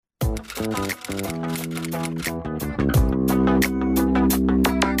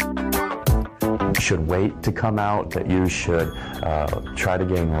Should wait to come out, that you should try to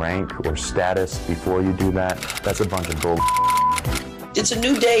gain rank or status before you do that. That's a bunch of bull. It's a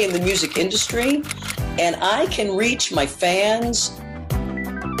new day in the music industry, and I can reach my fans.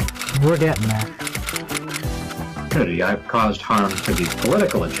 We're getting there. I've caused harm to the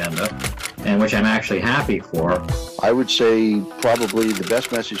political agenda, and which I'm actually happy for. I would say probably the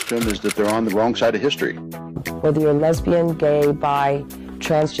best message to them is that they're on the wrong side of history. Whether you're lesbian, gay, bi,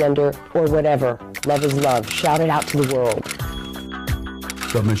 transgender, or whatever, love is love. Shout it out to the world.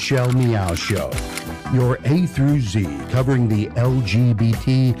 The Michelle Meow Show, your A through Z, covering the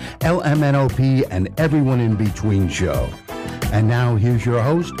LGBT, LMNOP, and everyone in between show. And now here's your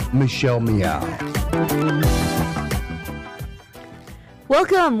host, Michelle Meow.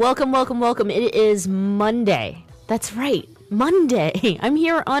 Welcome. It is Monday. That's right, Monday. I'm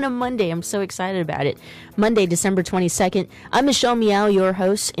here on a Monday. I'm so excited about it. Monday, December 22nd. I'm Michelle Meow, your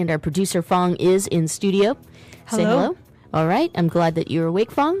host, and our producer, Fong, is in studio. Hello. Say hello. All right. I'm glad that you're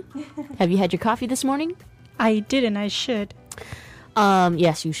awake, Fong. Have you had your coffee this morning? I didn't. I should.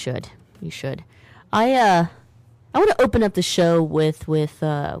 Yes, you should. You should. I want to open up the show with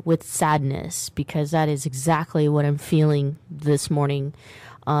sadness, because that is exactly what I'm feeling this morning.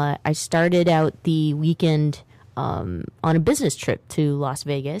 I started out the weekend on a business trip to Las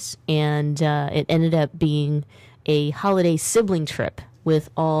Vegas, and it ended up being a holiday sibling trip with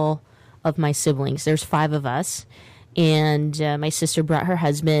all of my siblings. There's 5 of us, and my sister brought her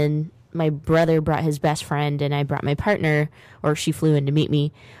husband, my brother brought his best friend, and I brought my partner, or she flew in to meet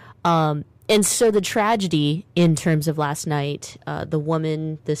me. And so the tragedy in terms of last night,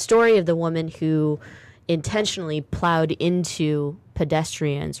 the story of the woman who intentionally plowed into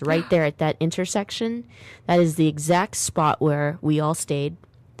pedestrians right there at that intersection, that is the exact spot where we all stayed.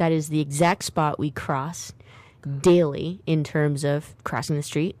 That is the exact spot we cross daily in terms of crossing the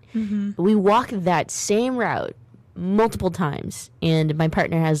street. Mm-hmm. We walk that same route multiple times, and my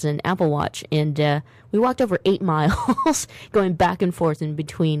partner has an Apple Watch, and we walked over 8 miles going back and forth in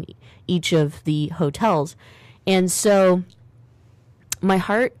between each of the hotels. And so my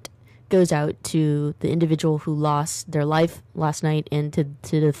heart goes out to the individual who lost their life last night, and to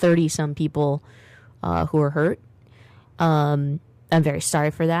the 30-some people who were hurt. I'm very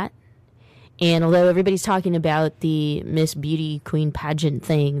sorry for that. And although everybody's talking about the Miss Beauty Queen pageant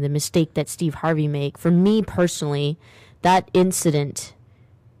thing, the mistake that Steve Harvey made, for me personally, that incident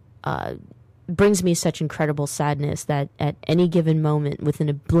brings me such incredible sadness that at any given moment, within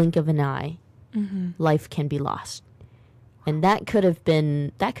a blink of an eye, life can be lost. And that could have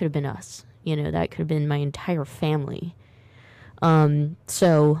been us. You know, that could have been my entire family.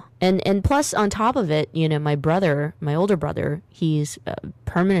 So, and plus on top of it, you know, my older brother, he's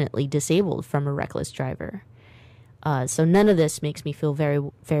permanently disabled from a reckless driver. So none of this makes me feel very,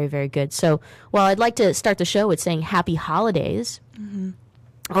 very, very good. So while I'd like to start the show with saying happy holidays,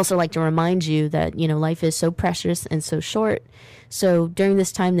 I also like to remind you that, you know, life is so precious and so short. So during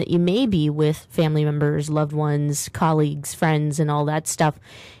this time that you may be with family members, loved ones, colleagues, friends, and all that stuff,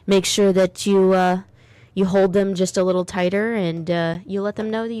 make sure that you hold them just a little tighter, and you let them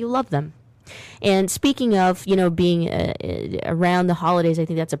know that you love them. And speaking of, you know, being around the holidays, I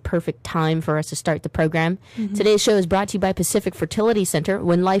think that's a perfect time for us to start the program. Today's show is brought to you by Pacific Fertility Center.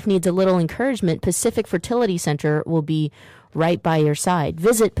 When life needs a little encouragement, Pacific Fertility Center will be right by your side.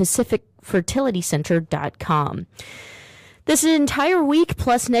 Visit pacificfertilitycenter.com. This entire week,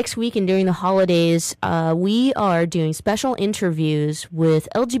 plus next week and during the holidays, we are doing special interviews with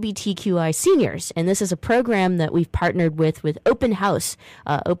LGBTQI seniors. And this is a program that we've partnered with OpenHouse.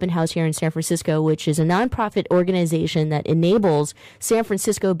 OpenHouse here in San Francisco, which is a nonprofit organization that enables San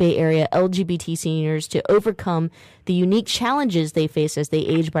Francisco Bay Area LGBT seniors to overcome the unique challenges they face as they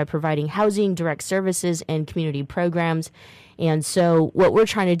age by providing housing, direct services, and community programs. And so what we're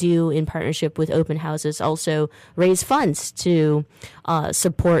trying to do in partnership with Open House is also raise funds to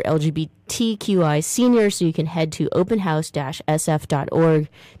support LGBTQI seniors. So you can head to openhouse-sf.org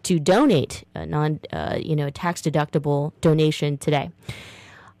to donate a tax-deductible donation today.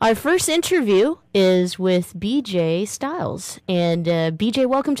 Our first interview is with BJ Stiles. And BJ,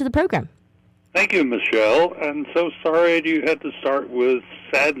 welcome to the program. Thank you, Michelle. I'm so sorry you had to start with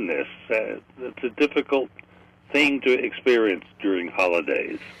sadness. It's a difficult thing to experience during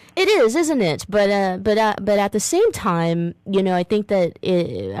holidays. It is, isn't it? But at the same time, you know, I think that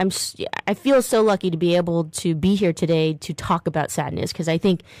I feel so lucky to be able to be here today to talk about sadness, because I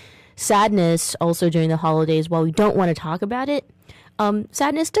think sadness also during the holidays, while we don't want to talk about it,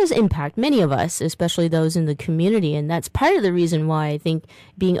 sadness does impact many of us, especially those in the community. And that's part of the reason why I think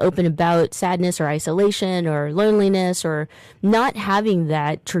being open about sadness or isolation or loneliness or not having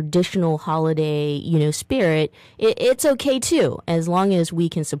that traditional holiday, spirit, it's okay too, as long as we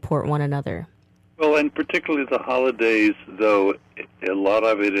can support one another. Well, and particularly the holidays, though, a lot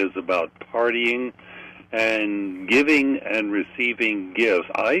of it is about partying and giving and receiving gifts.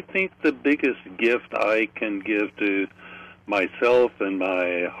 I think the biggest gift I can give to myself and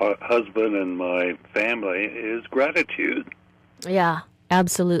my husband and my family is gratitude. Yeah,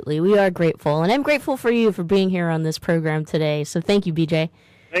 absolutely. We are grateful. And I'm grateful for you for being here on this program today. So thank you, BJ.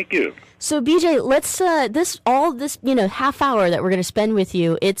 Thank you. So BJ, let's this half hour that we're going to spend with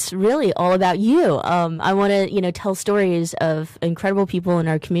you. It's really all about you. I want to tell stories of incredible people in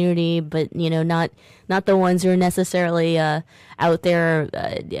our community, but not the ones who are necessarily out there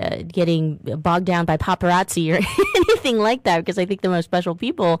getting bogged down by paparazzi or anything like that. Because I think the most special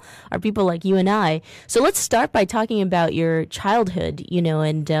people are people like you and I. So let's start by talking about your childhood,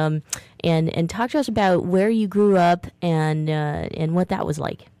 and talk to us about where you grew up and what that was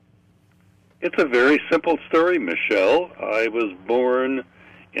like. It's a very simple story, Michelle. I was born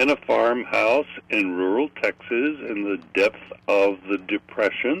in a farmhouse in rural Texas in the depth of the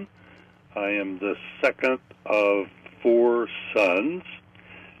Depression. I am the second of 4 sons,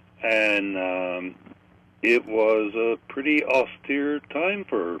 and it was a pretty austere time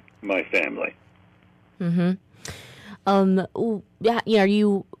for my family. Mm-hmm. Are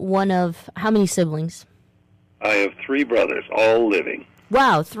you one of how many siblings? I have 3 brothers, all living.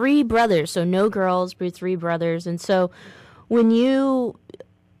 Wow, 3 brothers. So no girls, but 3 brothers. And so when a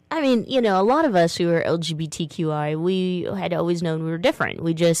lot of us who are LGBTQI, we had always known we were different.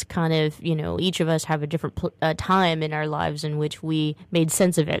 We just kind of, each of us have a different time in our lives in which we made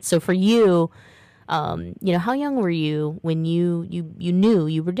sense of it. So for you, how young were you when you knew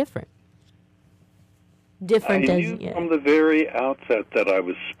you were different? I knew from the very outset that I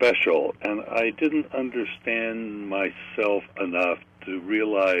was special, and I didn't understand myself enough to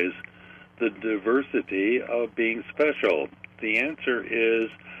realize the diversity of being special. The answer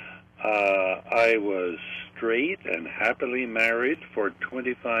is I was straight and happily married for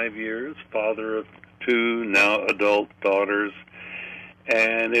 25 years, father of 2 now adult daughters,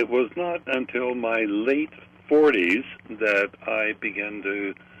 and it was not until my late 40s that I began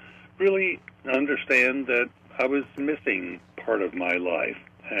to really understand that I was missing part of my life,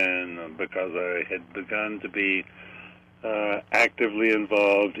 and because I had begun to be actively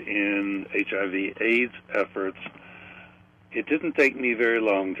involved in HIV/AIDS efforts, it didn't take me very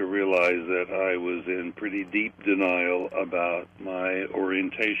long to realize that I was in pretty deep denial about my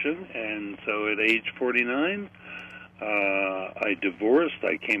orientation, and so at age 49, I divorced,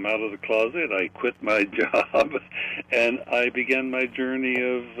 I came out of the closet, I quit my job, and I began my journey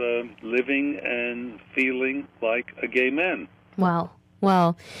of living and feeling like a gay man. Wow.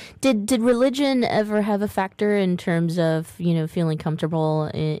 Wow. Did religion ever have a factor in terms of, feeling comfortable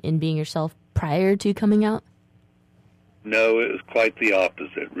in being yourself prior to coming out? No, it was quite the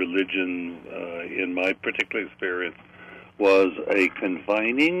opposite. Religion, in my particular experience, was a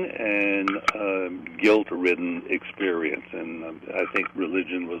confining and guilt-ridden experience, and I think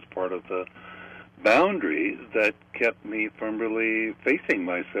religion was part of the boundaries that kept me from really facing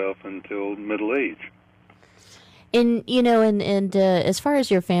myself until middle age. And as far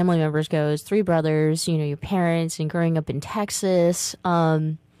as your family members goes, 3 brothers, your parents, and growing up in Texas,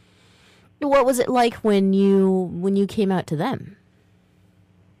 what was it like when you came out to them?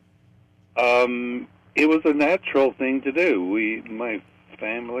 It was a natural thing to do. My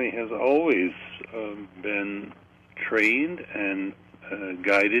family has always been trained and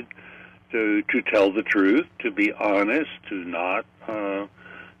guided to tell the truth, to be honest, to not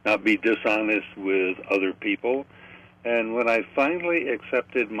be dishonest with other people. And when I finally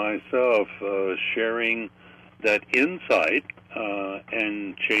accepted myself sharing that insight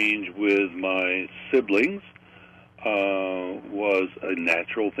and change with my siblings was a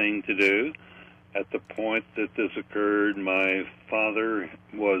natural thing to do. At the point that this occurred, my father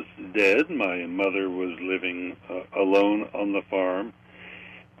was dead. My mother was living alone on the farm.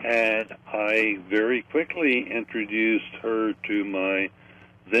 And I very quickly introduced her to my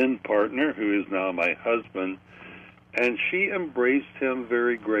then partner, who is now my husband, and she embraced him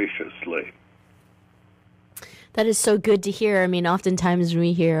very graciously. That is so good to hear. I mean, oftentimes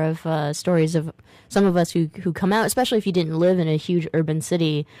we hear of stories of some of us who come out, especially if you didn't live in a huge urban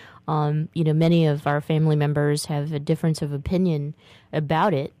city. Many of our family members have a difference of opinion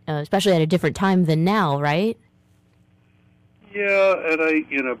about it, especially at a different time than now, right? Yeah,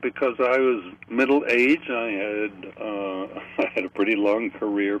 and because I was middle-aged, I had a pretty long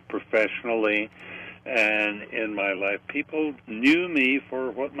career professionally, and in my life, people knew me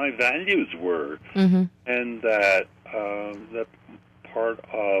for what my values were, and that part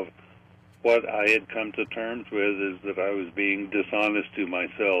of what I had come to terms with is that I was being dishonest to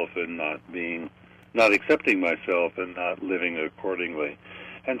myself and not accepting myself and not living accordingly,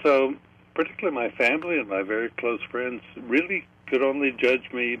 and so. Particularly my family and my very close friends really could only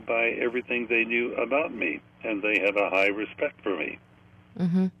judge me by everything they knew about me, and they had a high respect for me.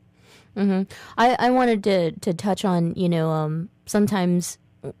 I wanted to touch on, sometimes,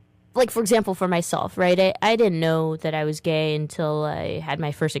 like, for example, for myself, right? I didn't know that I was gay until I had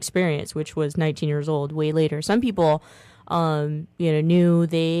my first experience, which was 19 years old, way later. Some people, knew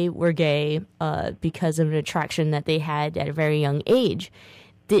they were gay because of an attraction that they had at a very young age.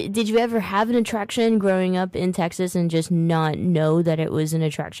 Did you ever have an attraction growing up in Texas and just not know that it was an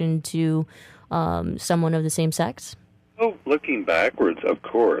attraction to someone of the same sex? Oh, looking backwards, of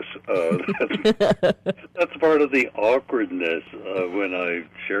course. That's part of the awkwardness when I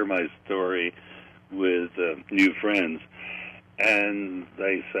share my story with new friends. And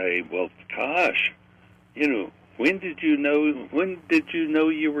they say, well, gosh, when did you know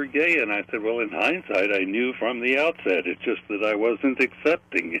you were gay? And I said, well, in hindsight, I knew from the outset. It's just that I wasn't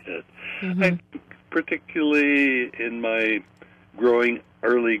accepting it. I, particularly in my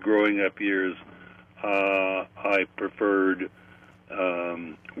early growing up years, I preferred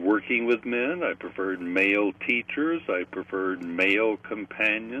working with men. I preferred male teachers. I preferred male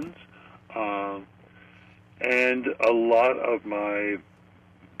companions. And a lot of my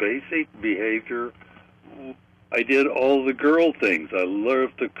basic behavior, I did all the girl things. I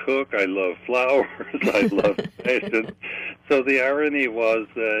love to cook. I love flowers. I love fashion. So the irony was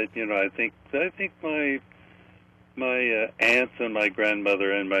that I think my aunts and my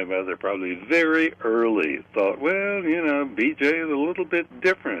grandmother and my mother probably very early thought, well, BJ is a little bit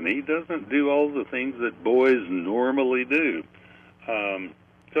different. He doesn't do all the things that boys normally do.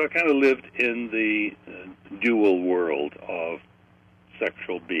 So I kind of lived in the dual world of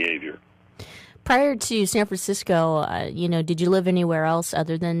sexual behavior. Prior to San Francisco, did you live anywhere else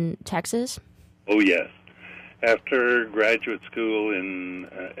other than Texas? Oh, yes. After graduate school in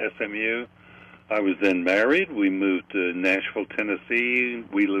SMU, I was then married. We moved to Nashville, Tennessee.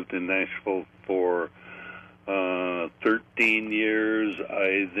 We lived in Nashville for 13 years.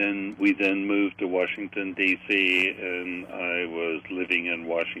 We then moved to Washington, D.C., and I was living in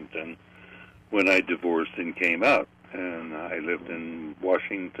Washington when I divorced and came out. And I lived in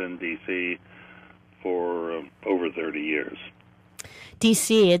Washington, D.C., for over 30 years.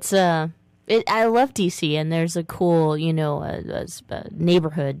 D.C., I love D.C., and there's a cool, a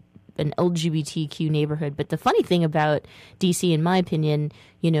neighborhood, an LGBTQ neighborhood. But the funny thing about D.C., in my opinion,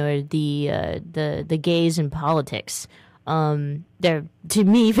 are the gays in politics. They're, to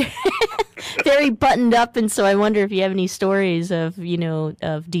me, very buttoned up, and so I wonder if you have any stories of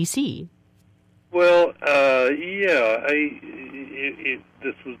D.C. Well, yeah,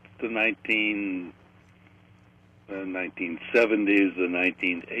 this was the 1970s, the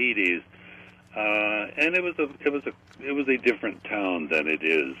 1980s, and it was a different town than it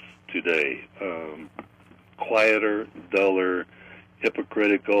is today. Quieter, duller,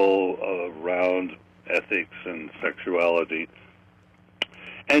 hypocritical around ethics and sexuality.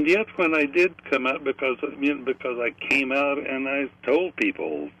 And yet, when I did come out, because I came out and I told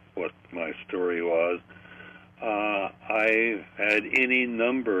people what my story was, I had any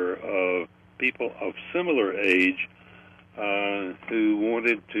number of people of similar age who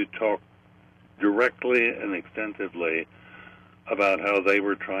wanted to talk directly and extensively about how they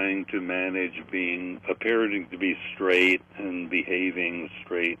were trying to manage appearing to be straight and behaving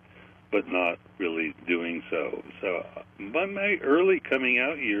straight, but not really doing so. So by my early coming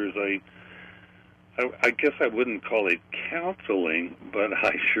out years, I guess I wouldn't call it counseling, but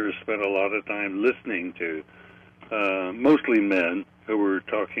I sure spent a lot of time listening to mostly men who were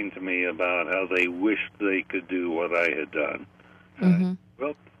talking to me about how they wished they could do what I had done.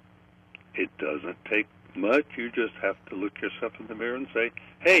 Well, it doesn't take much. You just have to look yourself in the mirror and say,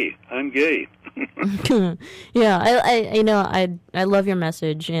 "Hey, I'm gay." Yeah, I love your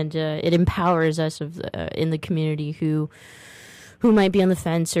message, and it empowers us in the community who might be on the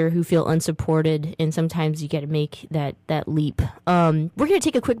fence or who feel unsupported, and sometimes you got to make that leap. We're going to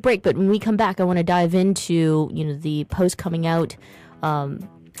take a quick break, but when we come back, I want to dive into the post coming out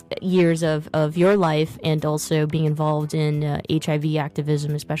years of your life, and also being involved in HIV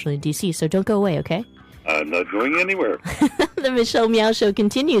activism, especially in DC. So don't go away, okay? I'm not going anywhere. The Michelle Meow Show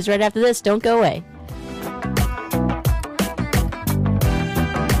continues right after this. Don't go away.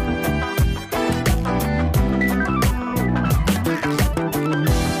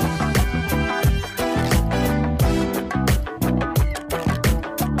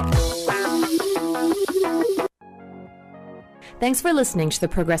 Thanks for listening to the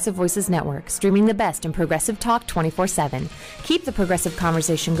Progressive Voices Network, streaming the best in progressive talk 24/7. Keep the progressive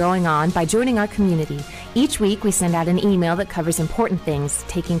conversation going on by joining our community. Each week, we send out an email that covers important things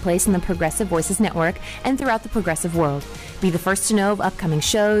taking place in the Progressive Voices Network and throughout the progressive world. Be the first to know of upcoming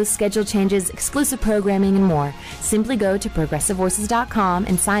shows, schedule changes, exclusive programming, and more. Simply go to progressivevoices.com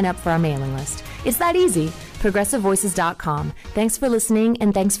and sign up for our mailing list. It's that easy. progressivevoices.com. Thanks for listening,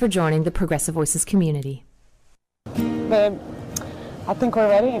 and thanks for joining the Progressive Voices community. Babe, I think we're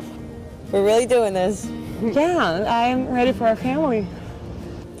ready. We're really doing this. Yeah, I'm ready for our family.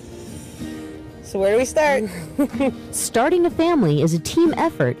 So where do we start? Starting a family is a team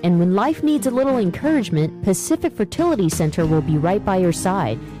effort, and when life needs a little encouragement, Pacific Fertility Center will be right by your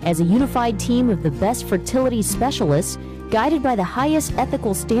side. As a unified team of the best fertility specialists, guided by the highest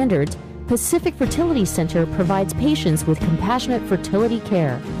ethical standards, Pacific Fertility Center provides patients with compassionate fertility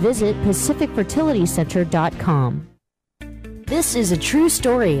care. Visit pacificfertilitycenter.com. This is a true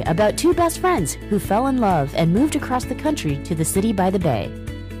story about two best friends who fell in love and moved across the country to the city by the bay.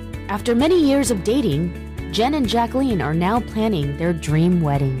 After many years of dating, Jen and Jacqueline are now planning their dream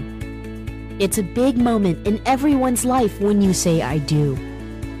wedding. It's a big moment in everyone's life when you say I do,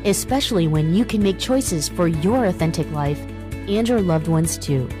 especially when you can make choices for your authentic life and your loved ones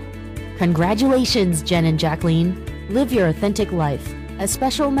too. Congratulations, Jen and Jacqueline. Live your authentic life. A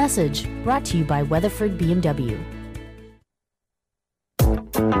special message brought to you by Weatherford BMW.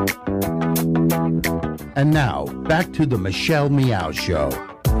 And now, back to the Michelle Meow Show.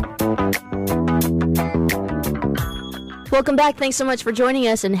 Welcome back. Thanks so much for joining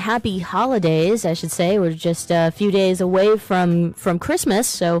us, and happy holidays, I should say. We're just a few days away from Christmas,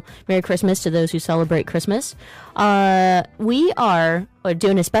 so Merry Christmas to those who celebrate Christmas. We are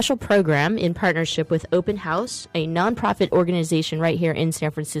doing a special program in partnership with OpenHouse, a nonprofit organization right here in San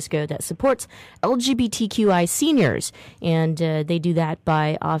Francisco that supports LGBTQI seniors. And they do that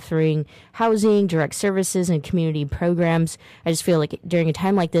by offering housing, direct services, and community programs. I just feel like during a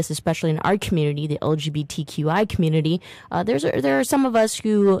time like this, especially in our community, the LGBTQI community, there are some of us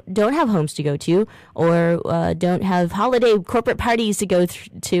who don't have homes to go to or don't have holiday corporate parties to go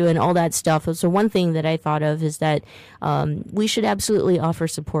to and all that stuff. So one thing that I thought of is that we should absolutely offer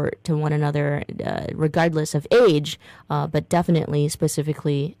support to one another regardless of age, but definitely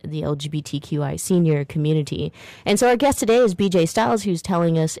specifically the LGBTQI senior community. And so our guest today is BJ Stiles, who's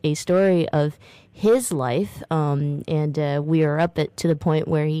telling us a story of his life, and we are up to the point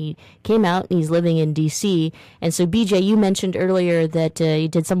where he came out and he's living in D.C. And so, BJ, you mentioned earlier that you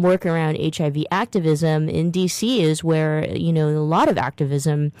did some work around HIV activism. In D.C. is where, a lot of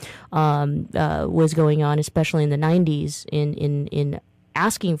activism was going on, especially in the 90s, in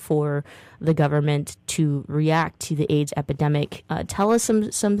asking for the government to react to the AIDS epidemic. Tell us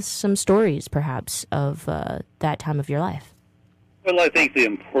some stories, perhaps, of that time of your life. Well, I think the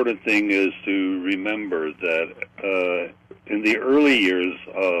important thing is to remember that in the early years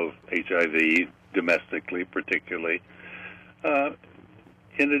of HIV, domestically particularly, in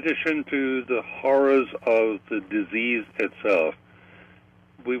addition to the horrors of the disease itself,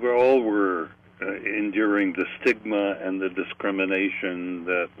 we were enduring the stigma and the discrimination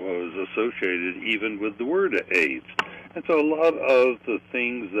that was associated even with the word AIDS. And so a lot of the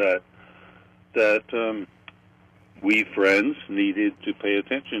things that we friends needed to pay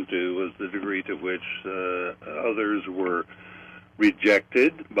attention to was the degree to which others were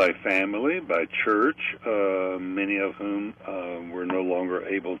rejected by family, by church, many of whom were no longer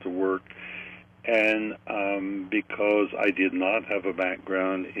able to work. And because I did not have a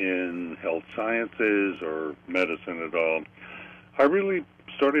background in health sciences or medicine at all, I really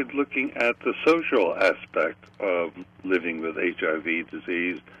started looking at the social aspect of living with HIV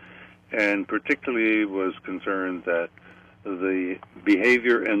disease, and particularly was concerned that the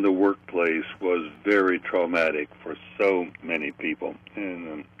behavior in the workplace was very traumatic for so many people.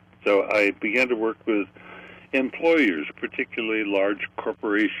 And so I began to work with employers, particularly large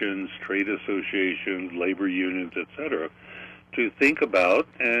corporations, trade associations, labor unions, etc., to think about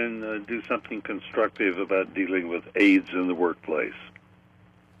and do something constructive about dealing with AIDS in the workplace.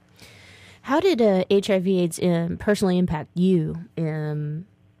 How did HIV/AIDS personally impact you,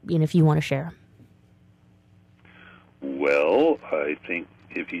 if you want to share? Well, I think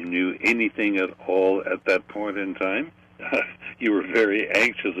if you knew anything at all at that point in time, you were very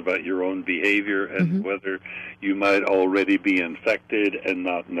anxious about your own behavior and whether you might already be infected and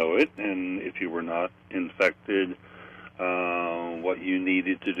not know it, and if you were not infected, what you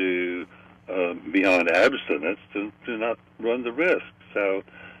needed to do beyond abstinence to not run the risk. So,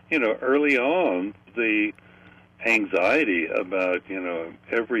 early on, the anxiety about,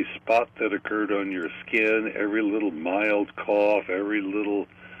 every spot that occurred on your skin, every little mild cough, every little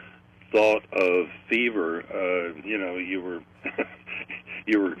thought of fever. You were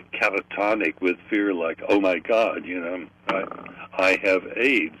you were catatonic with fear, like, oh my God, I have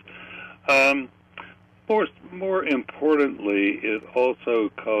AIDS. More importantly, it also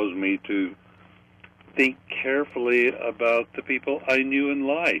caused me to think carefully about the people I knew and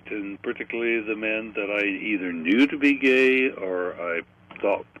liked, and particularly the men that I either knew to be gay or I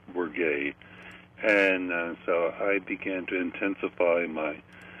thought were gay. And so I began to intensify my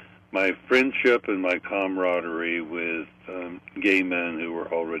friendship and my camaraderie with gay men who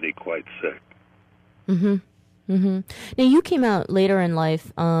were already quite sick. Mm-hmm. Mm-hmm. Now, you came out later in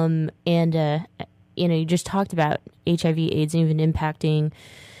life, and you just talked about HIV/AIDS even impacting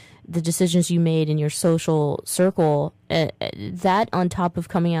the decisions you made in your social circle. That, on top of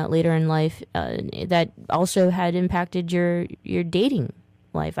coming out later in life, that also had impacted your dating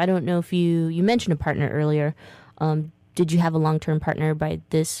life. I don't know if you mentioned a partner earlier. Did you have a long-term partner by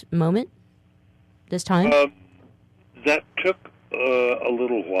this time? That took a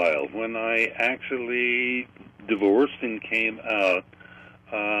little while. When I actually divorced and came out,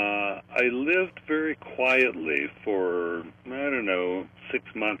 I lived very quietly for,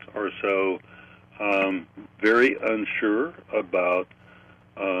 6 months or so, very unsure about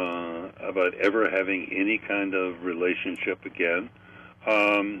ever having any kind of relationship again.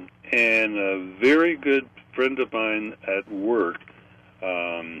 And a very good friend of mine at work,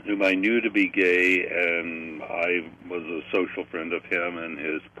 whom I knew to be gay, and I was a social friend of him and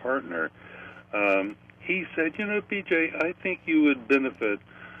his partner, he said, BJ, I think you would benefit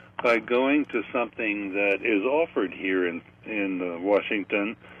by going to something that is offered here in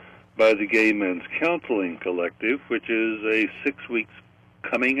Washington by the Gay Men's Counseling Collective, which is a 6-week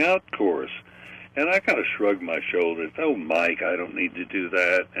coming out course. And I kind of shrugged my shoulders. Oh, Mike, I don't need to do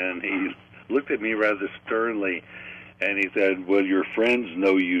that. And he looked at me rather sternly, and he said, well, your friends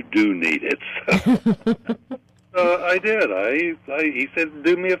know you do need it. So I did. He said,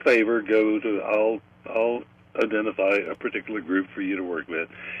 do me a favor, I'll identify a particular group for you to work with,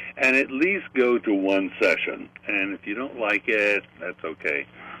 and at least go to one session. And if you don't like it, that's okay.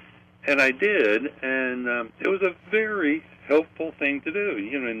 And I did, and it was a very helpful thing to do.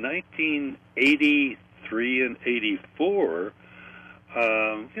 In 1983 and 84,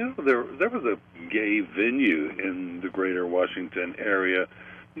 there was a gay venue in the greater Washington area,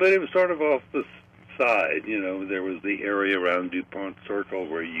 but it was sort of off the side. There was the area around DuPont Circle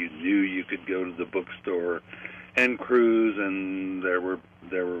where you knew you could go to the bookstore and cruise, and there were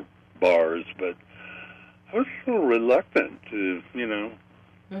bars, but I was a little reluctant to,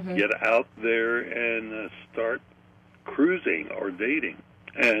 get out there and start cruising or dating.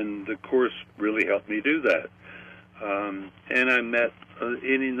 And the course really helped me do that. And I met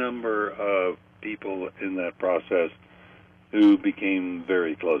any number of people in that process who became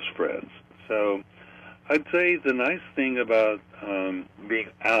very close friends. So I'd say the nice thing about being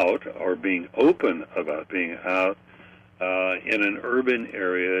out or being open about being out in an urban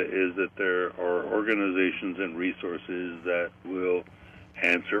area is that there are organizations and resources that will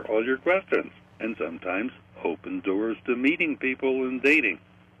answer all your questions and sometimes open doors to meeting people and dating.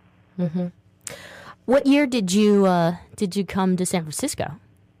 Mm-hmm. What year did you come to San Francisco?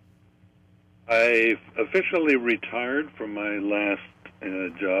 I officially retired from my last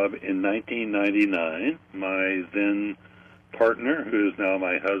job in 1999. My then partner, who is now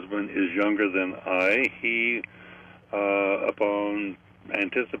my husband, is younger than I. He, upon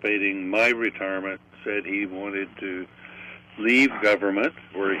anticipating my retirement, said he wanted to leave government,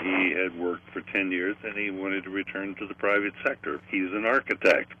 where he had worked for 10 years, and he wanted to return to the private sector. He's an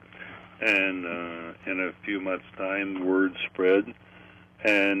architect. And in a few months' time, word spread,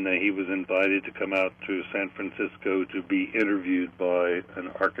 and he was invited to come out to San Francisco to be interviewed by an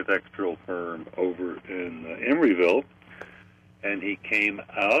architectural firm over in Emeryville. And he came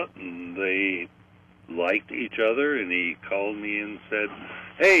out, and they liked each other, and he called me and said,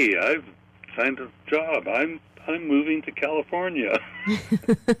 "Hey, I've signed a job. I'm moving to California."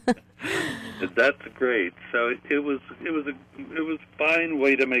 That's great. So it was a fine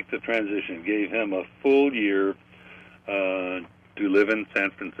way to make the transition. It gave him a full year to live in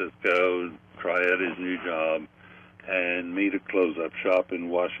San Francisco, try out his new job, and me to close up shop in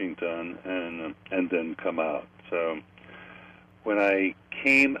Washington, and then come out. So when I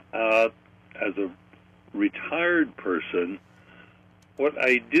came out as a retired person, what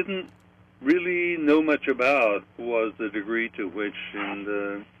I didn't really know much about was the degree to which in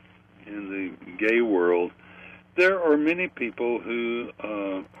the gay world there are many people who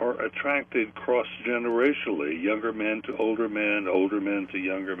are attracted cross-generationally, younger men to older men to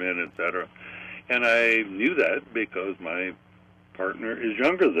younger men, etc. And I knew that because my partner is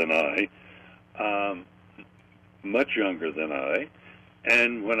younger than I, much younger than I.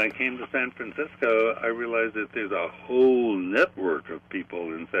 And when I came to San Francisco, I realized that there's a whole network of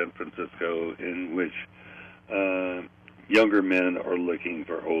people in San Francisco in which younger men are looking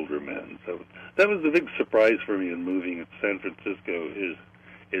for older men. So that was the big surprise for me in moving to San Francisco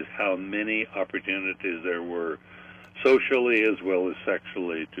is how many opportunities there were socially as well as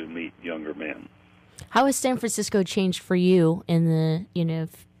sexually to meet younger men. How has San Francisco changed for you in the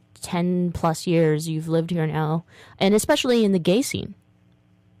 10 plus years you've lived here now, and especially in the gay scene?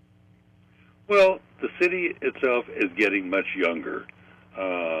 Well, the city itself is getting much younger,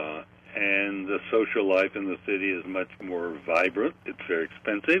 and the social life in the city is much more vibrant. It's very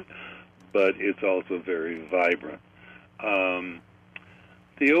expensive, but it's also very vibrant.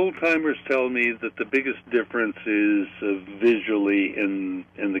 The old-timers tell me that the biggest difference is visually in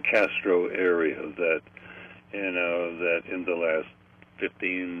the Castro area, that in the last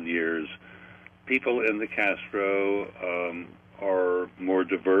 15 years, people in the Castro are more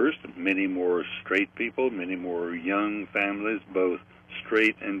diverse, many more straight people, many more young families, both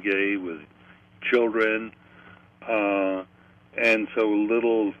straight and gay with children, and so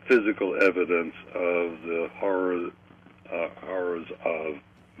little physical evidence of the horrors of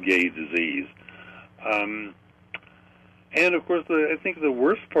gay disease. And of course, I think the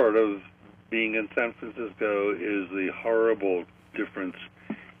worst part of being in San Francisco is the horrible difference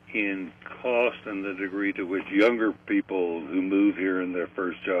in cost and the degree to which younger people who move here in their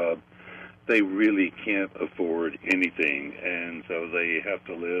first job, they really can't afford anything, and so they have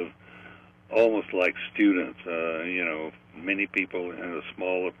to live almost like students. Many people in a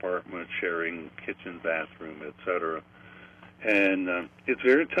small apartment sharing kitchen, bathroom, etc. And it's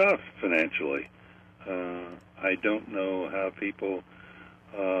very tough financially. I don't know how people,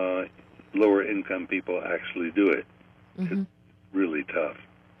 lower income people, actually do it. Mm-hmm. It's really tough.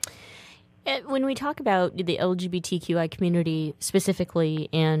 When we talk about the LGBTQI community specifically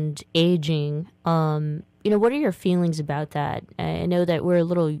and aging, what are your feelings about that? I know that we're a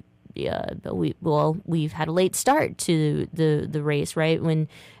little, we've had a late start to the race, right? When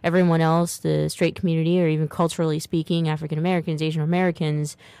everyone else, the straight community, or even culturally speaking, African Americans, Asian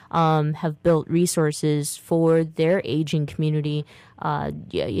Americans, have built resources for their aging community.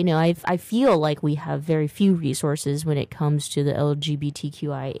 I feel like we have very few resources when it comes to the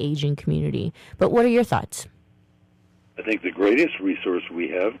LGBTQI aging community. But what are your thoughts? I think the greatest resource we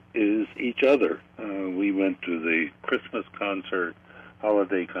have is each other. We went to the Christmas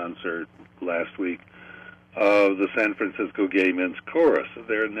holiday concert last week of the San Francisco Gay Men's Chorus.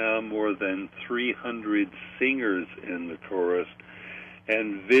 There are now more than 300 singers in the chorus,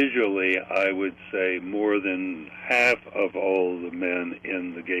 and visually, I would say more than half of all the men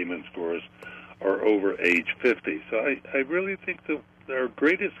in the Gay Men's Chorus are over age 50. So I really think that our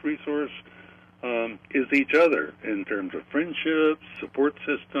greatest resource is each other in terms of friendships, support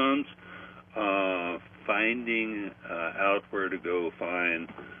systems, finding out where to go find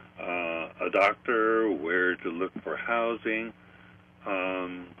a doctor, where to look for housing,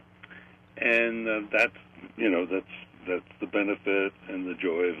 and that's the benefit and the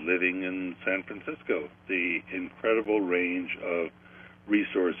joy of living in San Francisco, the incredible range of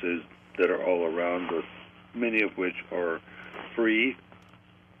resources that are all around us, many of which are free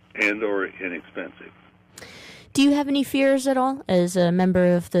and or inexpensive. Do you have any fears at all as a member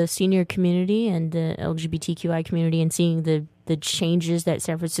of the senior community and the LGBTQI community and seeing the changes that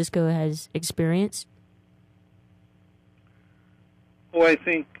San Francisco has experienced? Oh, I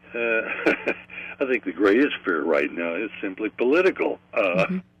think the greatest fear right now is simply political.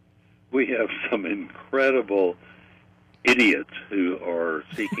 We have some incredible idiots who are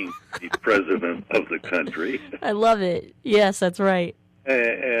seeking to be president of the country. I love it. Yes, that's right.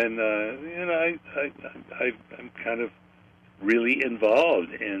 And I'm kind of really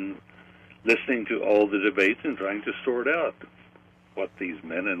involved in listening to all the debates and trying to sort out what these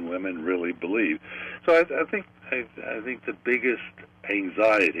men and women really believe. So I think the biggest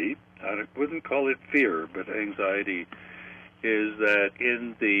anxiety, I wouldn't call it fear, but anxiety, is that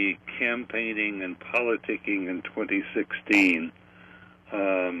in the campaigning and politicking in 2016,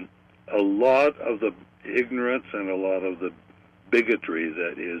 a lot of the ignorance and a lot of the bigotry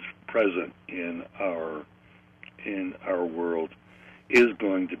that is present in our world is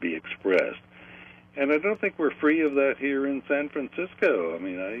going to be expressed. And I don't think we're free of that here in San Francisco. I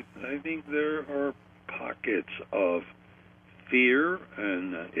mean, I think there are pockets of fear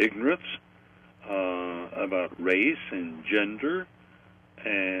and ignorance about race and gender,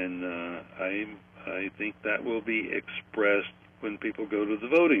 and I think that will be expressed when people go to the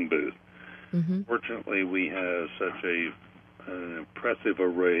voting booth. Mm-hmm. Fortunately, we have such an impressive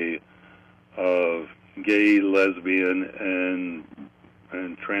array of gay, lesbian,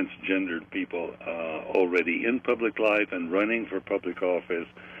 and transgendered people already in public life and running for public office,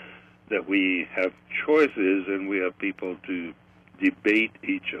 that we have choices and we have people to debate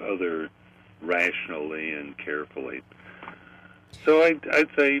each other rationally and carefully. So I'd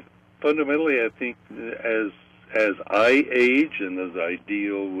say fundamentally, I think as I age and as I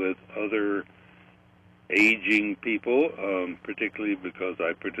deal with other aging people, particularly because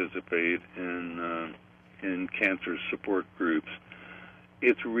I participate in cancer support groups,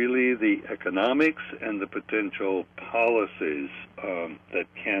 it's really the economics and the potential policies that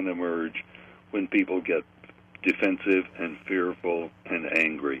can emerge when people get defensive and fearful and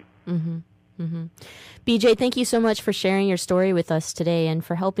angry. Mm-hmm. Mm-hmm. BJ, thank you so much for sharing your story with us today and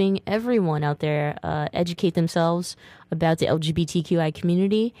for helping everyone out there educate themselves about the LGBTQI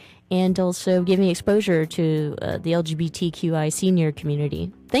community and also giving exposure to the LGBTQI senior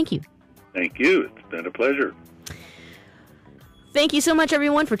community. Thank you. Thank you. It's been a pleasure. Thank you so much,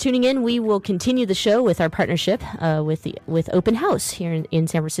 everyone, for tuning in. We will continue the show with our partnership with Open House here in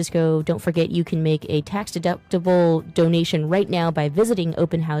San Francisco. Don't forget, you can make a tax-deductible donation right now by visiting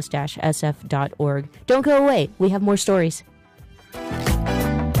openhouse-sf.org. Don't go away. We have more stories.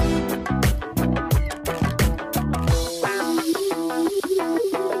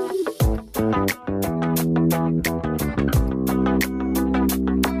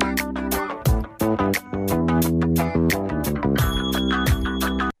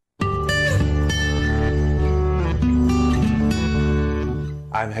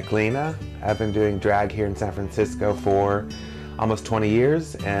 I'm Heklina. I've been doing drag here in San Francisco for almost 20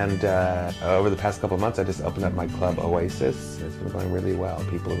 years, and over the past couple of months I just opened up my club Oasis. It's been going really well.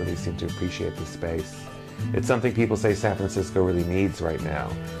 People really seem to appreciate the space. It's something people say San Francisco really needs right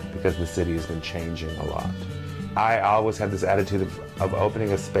now because the city has been changing a lot. I always had this attitude of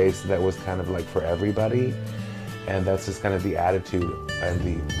opening a space that was kind of like for everybody, and that's just kind of the attitude and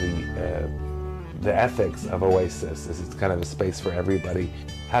the ethics of Oasis. Is it's kind of a space for everybody.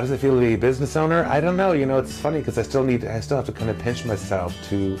 How does it feel to be a business owner? I don't know. You know, it's funny because I still have to kind of pinch myself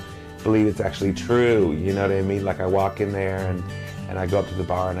to believe it's actually true. You know what I mean? Like I walk in there and I go up to the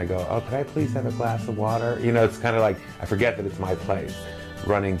bar and I go, oh, could I please have a glass of water? You know, it's kind of like I forget that it's my place.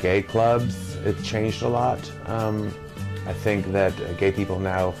 Running gay clubs, it's changed a lot. I think that gay people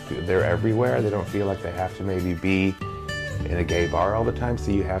now, they're everywhere. They don't feel like they have to maybe be in a gay bar all the time,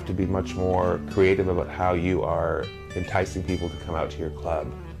 so you have to be much more creative about how you are enticing people to come out to your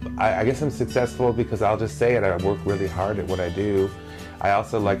club. I guess I'm successful because I'll just say it, I work really hard at what I do. I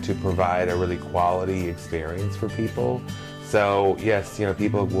also like to provide a really quality experience for people. So yes, you know,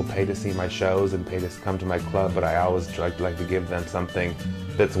 people will pay to see my shows and pay to come to my club, but I always like to give them something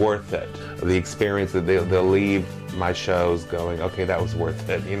that's worth it. The experience that they'll leave my shows going, okay, that was worth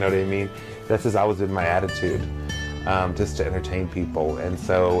it. You know what I mean? That's just always been my attitude. Just to entertain people, and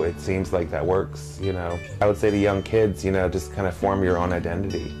so it seems like that works, you know. I would say to young kids, you know, just kind of form your own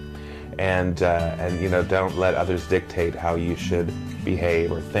identity, and you know, don't let others dictate how you should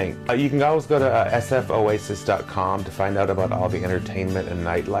behave or think. You can always go to sfoasis.com to find out about all the entertainment and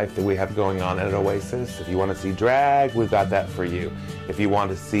nightlife that we have going on at Oasis. If you want to see drag, we've got that for you. If you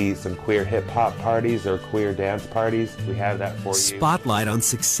want to see some queer hip-hop parties or queer dance parties, we have that for you. Spotlight on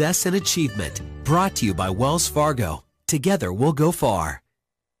Success and Achievement, brought to you by Wells Fargo. Together we'll go far.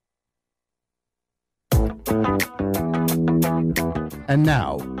 And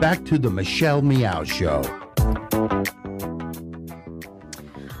now, back to the Michelle Meow Show.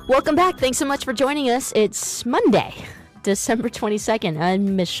 Welcome back. Thanks so much for joining us. It's Monday, December 22nd.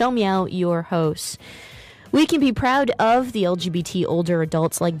 I'm Michelle Meow, your host. We can be proud of the LGBT older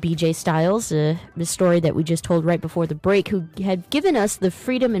adults like BJ Stiles, the story that we just told right before the break, who had given us the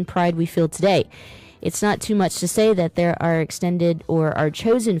freedom and pride we feel today. It's not too much to say that they're our extended or our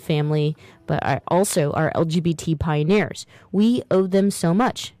chosen family, but are also our LGBT pioneers. We owe them so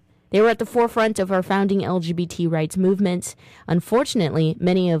much. They were at the forefront of our founding LGBT rights movement. Unfortunately,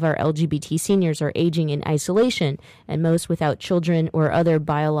 many of our LGBT seniors are aging in isolation, and most without children or their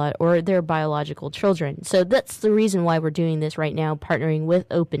biological children. So that's the reason why we're doing this right now, partnering with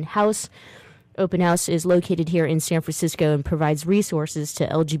Open House. Open House is located here in San Francisco and provides resources to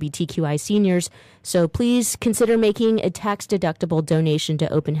LGBTQI seniors. So please consider making a tax-deductible donation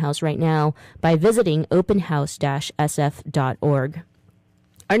to Open House right now by visiting openhouse-sf.org.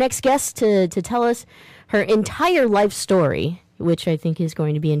 Our next guest to tell us her entire life story. which I think is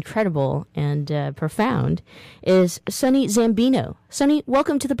going to be incredible and profound, is Sonni Zambino. Sonni,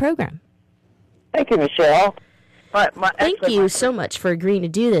 welcome to the program. Thank you, Michelle. Thank you so much for agreeing to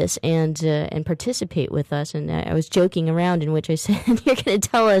do this and participate with us. And I was joking around in which I said, you're going to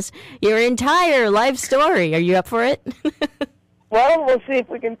tell us your entire life story. Are you up for it? Well, we'll see if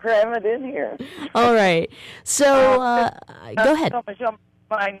we can cram it in here. All right. So, go ahead. Michelle,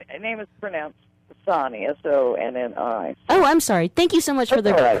 my name is pronounced Sonni, Sonni. Oh, I'm sorry. Thank you so much for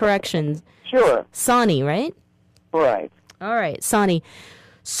the correction. Sure. Sonni, right? Right. All right, Sonni.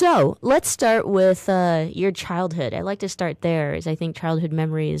 So let's start with your childhood. I'd like to start there, as I think childhood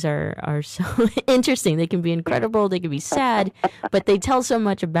memories are so interesting. They can be incredible, they can be sad, but they tell so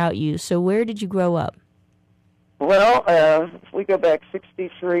much about you. So where did you grow up? Well, if we go back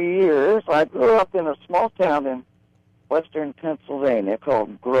 63 years, I grew up in a small town in western Pennsylvania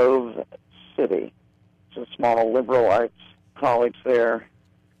called Grove City. It's a small liberal arts college there,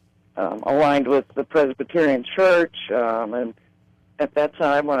 aligned with the Presbyterian Church, and at that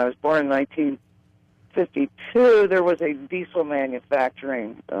time, when I was born in 1952, there was a diesel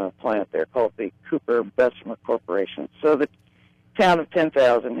manufacturing plant there called the Cooper Bessemer Corporation. So the town of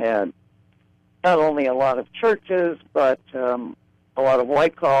 10,000 had not only a lot of churches, but a lot of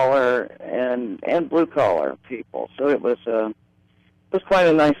white-collar and blue-collar people. So it was quite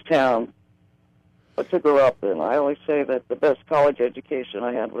a nice town to grow up in. I always say that the best college education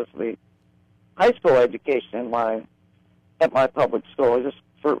I had was the high school education at my public school, just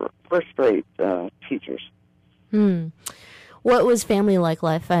for first-rate teachers. What was family like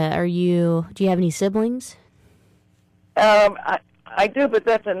life? Do you have any siblings? I do, but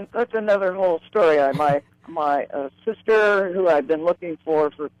that's another whole story. My sister, who I've been looking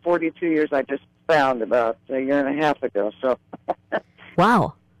for 42 years, I just found about a year and a half ago. So.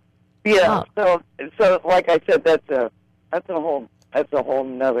 Wow. Yeah. Wow. So like I said, that's a whole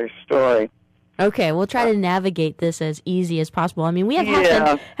nother story. Okay, we'll try to navigate this as easy as possible. I mean, we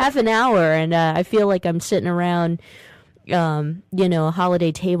have half an hour, and I feel like I'm sitting around, a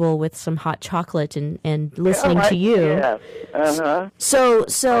holiday table with some hot chocolate and listening to you. Yeah. Uh-huh. So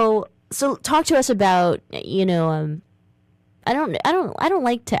talk to us about, I don't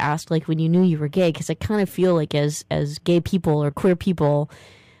like to ask like when you knew you were gay, because I kind of feel like as gay people or queer people,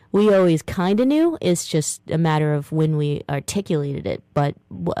 we always kind of knew. It's just a matter of when we articulated it. But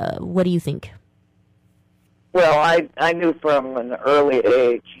what do you think? Well, I knew from an early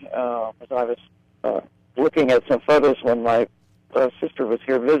age, as I was looking at some photos when my sister was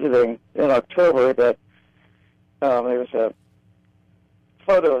here visiting in October, that there was a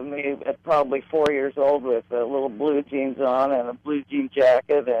photo of me at probably 4 years old with little blue jeans on and a blue jean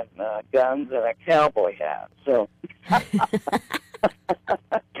jacket and guns and a cowboy hat. So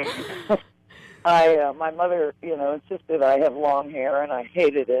my mother, insisted I have long hair, and I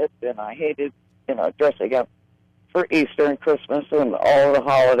hated it, and I hated, dressing up for Easter and Christmas and all of the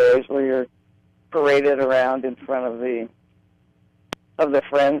holidays where you're paraded around in front of the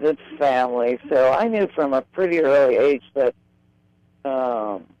friends and family. So I knew from a pretty early age that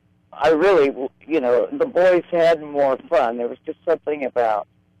I really, the boys had more fun. There was just something about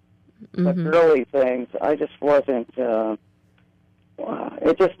the girly things. I just wasn't. It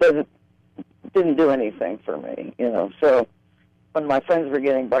just didn't do anything for me, So when my friends were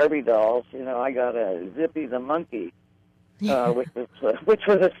getting Barbie dolls, I got a Zippy the monkey, which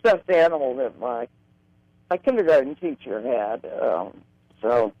was a stuffed animal that my kindergarten teacher had.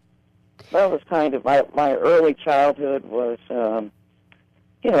 So that was kind of my early childhood was,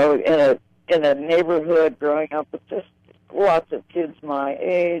 in a neighborhood growing up with just lots of kids my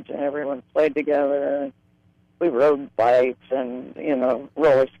age, and everyone played together. And we rode bikes and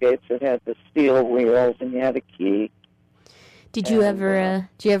roller skates that had the steel wheels, and you had a key. Did you ever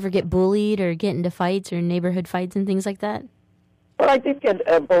get bullied or get into fights or neighborhood fights and things like that? Well, I did get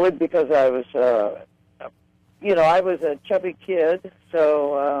bullied because I was, I was a chubby kid,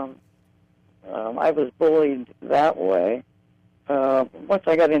 so I was bullied that way. Once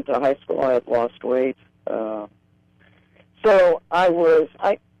I got into high school, I had lost weight. So I knew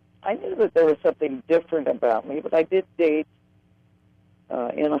that there was something different about me, but I did date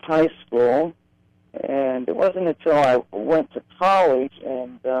in high school. And it wasn't until I went to college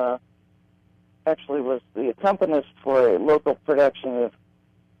and actually was the accompanist for a local production of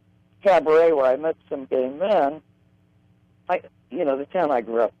Cabaret where I met some gay men. The town I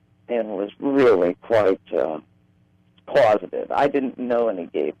grew up in was really quite closeted. I didn't know any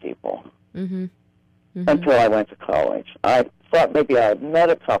gay people until I went to college. I thought maybe I had met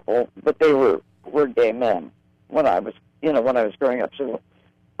a couple, but they were gay men when I was growing up. So when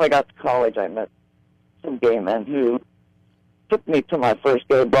I got to college, I met some gay men who took me to my first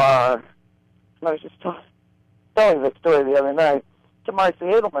gay bar. And I was just telling the story the other night to Marcy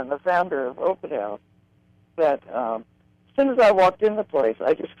Edelman, the founder of OpenHouse, that as soon as I walked in the place,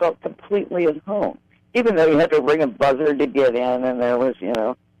 I just felt completely at home. Even though you had to ring a buzzer to get in, and there was,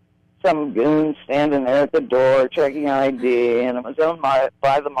 some goon standing there at the door checking ID, and it was owned by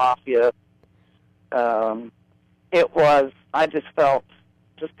the mafia. I just felt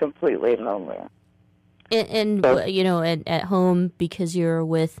just completely at home there. And at home, because you're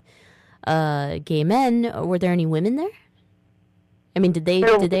with gay men, were there any women there? I mean, did they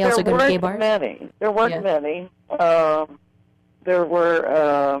also go to gay bars? There weren't many. There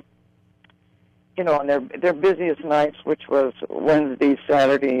were, on their busiest nights, which was Wednesday,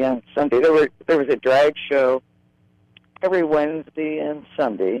 Saturday, and Sunday. There was a drag show every Wednesday and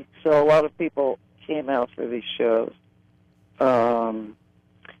Sunday, so a lot of people came out for these shows. And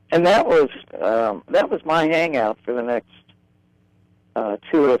that was my hangout for the next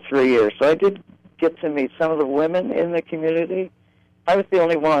 2 or 3 years. So I did get to meet some of the women in the community. I was the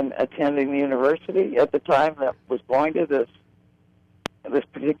only one attending the university at the time that was going to this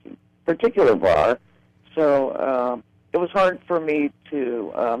particular bar. So it was hard for me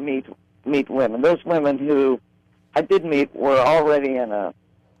to meet women. Those women who I did meet were already in a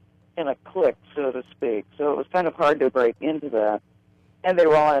clique, so to speak. So it was kind of hard to break into that. And they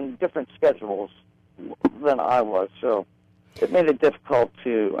were on different schedules than I was, so it made it difficult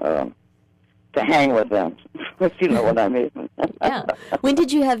to hang with them, if you know what I mean. Yeah. When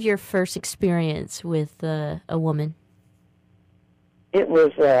did you have your first experience with a woman? It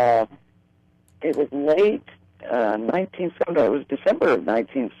was late 1970. It was December of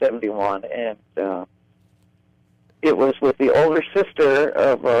 1971, and it was with the older sister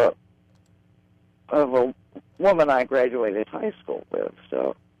of a woman I graduated high school with.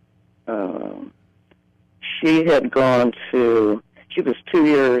 So she had gone to. She is 2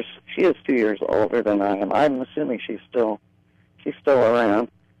 years older than I am. I'm assuming she's still around.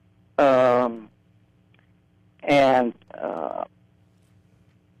 And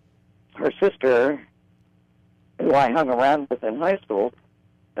her sister, who I hung around with in high school,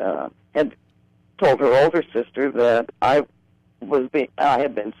 had told her older sister that I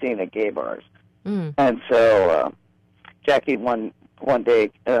had been seen at gay bars. And so Jackie one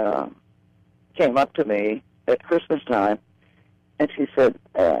day came up to me at Christmas time, and she said,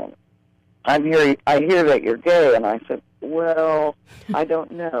 I hear that you're gay. And I said, well, I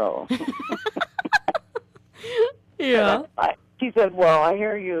don't know. Yeah. She said, well, I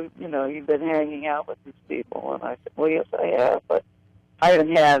hear you've been hanging out with these people. And I said, well, yes, I have, but I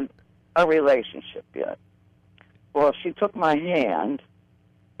haven't had a relationship yet. Well, she took my hand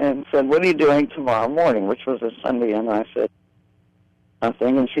and said, what are you doing tomorrow morning, which was a Sunday? And I said,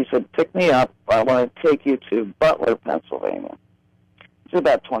 nothing. And she said, pick me up. I want to take you to Butler, Pennsylvania. It's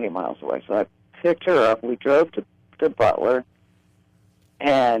about 20 miles away. So I picked her up. We drove to Butler,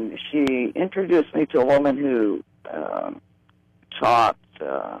 and she introduced me to a woman who taught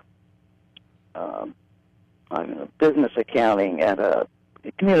business accounting at a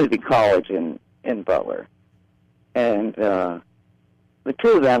community college in Butler. And the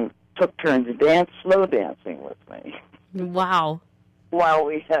two of them took turns slow dancing with me. Wow. While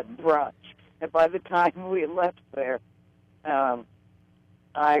we had brunch. And by the time we left there, I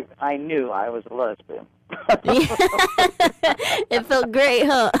knew I was a lesbian. It felt great,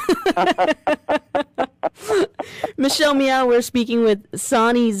 huh? Michelle Meow, we're speaking with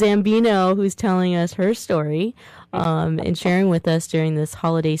Sonni Zambino, who's telling us her story and sharing with us during this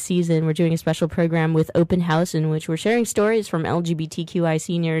holiday season. We're doing a special program with OpenHouse in which we're sharing stories from LGBTQI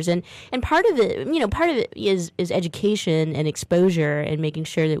seniors, and part of it is education and exposure and making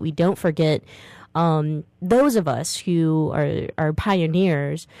sure that we don't forget those of us who are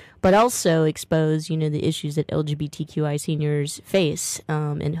pioneers, but also expose, the issues that LGBTQI seniors face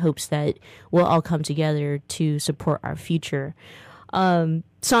in hopes that we'll all come together to support our future.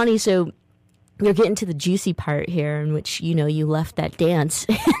 Sonni, so you're getting to the juicy part here in which, you left that dance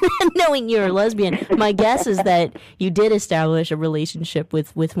knowing you're a lesbian. My guess is that you did establish a relationship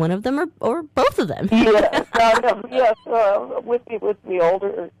with one of them or both of them. Yes, with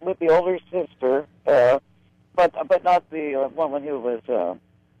the older sister, but not the woman who was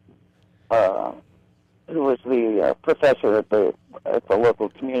the professor at the local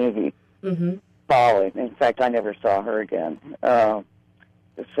community college. In fact, I never saw her again.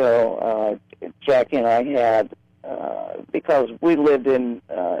 So Jackie and I had, because we lived in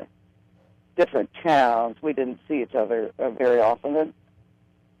different towns, we didn't see each other very often. And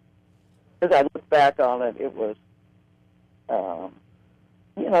as I look back on it, it was,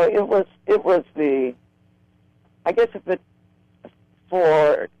 it was the, I guess if it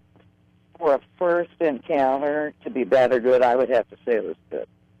for a first encounter to be bad or good, I would have to say it was good.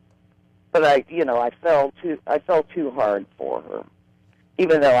 But I fell too hard for her,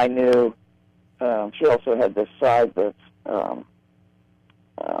 even though I knew she also had this side that's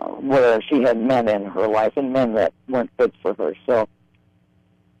where she had men in her life and men that weren't good for her. So,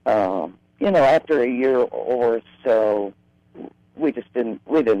 after a year or so, we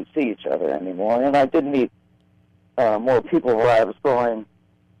didn't see each other anymore, and I did meet more people where I was going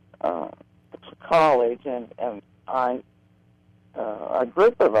to college, and a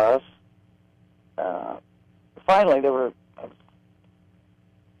group of us. Finally, there were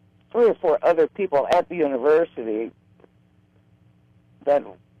 3 or 4 other people at the university that,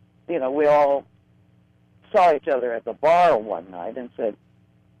 we all saw each other at the bar one night and said,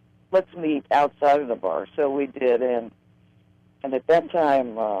 let's meet outside of the bar. So we did, and at that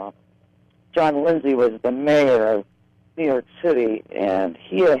time, John Lindsay was the mayor of New York City, and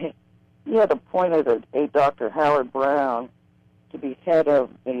he had appointed a Dr. Howard Brown to be head of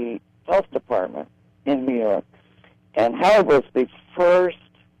the health department in New York. And Howard was the first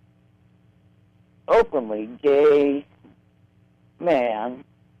openly gay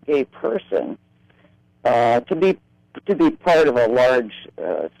person to be part of a large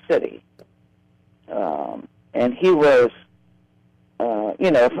city. And he was,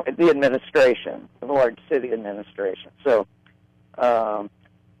 the administration, the large city administration. So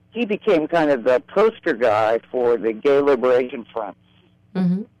he became kind of the poster guy for the gay liberation fronts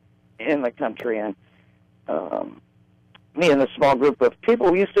in the country. And me and a small group of people,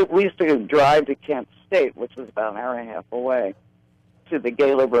 we used to drive to Kent State, which was about an hour and a half away, to the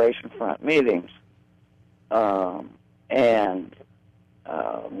Gay Liberation Front meetings.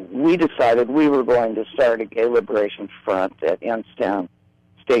 We decided we were going to start a Gay Liberation Front at Youngstown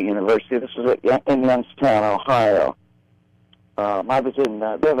State University. This was in Youngstown, Ohio. I was in,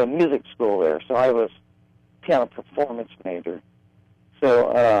 they have a music school there, so I was piano performance major.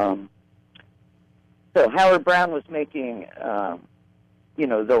 So Howard Brown was making,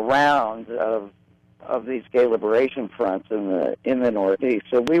 the rounds of these gay liberation fronts in the Northeast.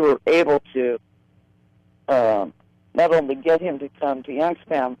 So we were able to not only get him to come to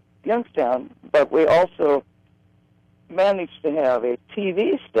Youngstown, but we also managed to have a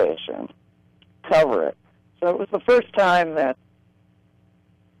TV station cover it. So it was the first time that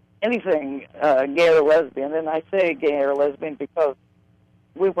anything gay or lesbian, and I say gay or lesbian because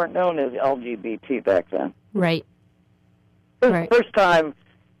we weren't known as LGBT back then. Right. It was the first time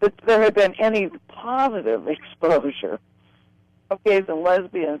that there had been any positive exposure of gays and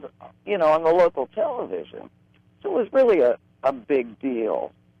lesbians, on the local television. So it was really a big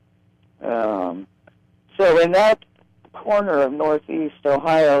deal. So in that corner of Northeast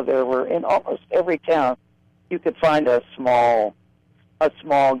Ohio, there were, in almost every town, you could find a small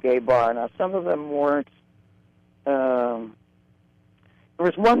gay bar. Now, some of them weren't. There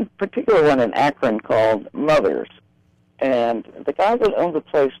was one particular one in Akron called Mother's, and the guy that owned the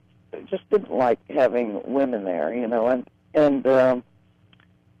place just didn't like having women there, and it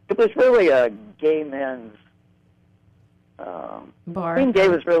was really a gay men's bar. Being gay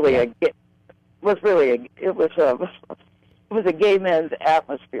was really it was a gay men's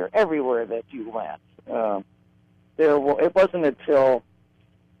atmosphere everywhere that you went. It wasn't until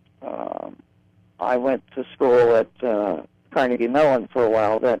I went to school at Carnegie Mellon for a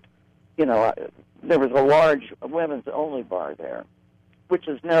while that, there was a large women's only bar there, which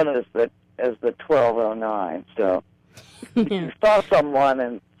is known as the 1209. So if you saw someone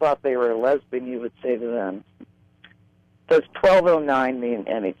and thought they were a lesbian, you would say to them, does 1209 mean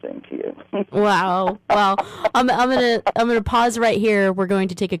anything to you? Wow. I'm gonna pause right here. We're going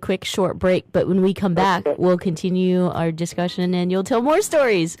to take a quick short break, but when we come back, we'll continue our discussion and you'll tell more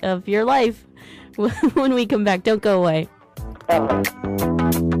stories of your life when we come back. Don't go away.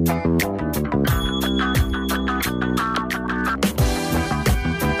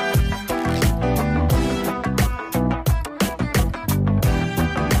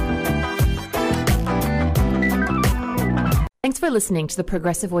 Thanks for listening to the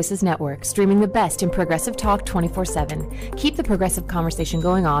Progressive Voices Network, streaming the best in progressive talk 24/7. Keep the progressive conversation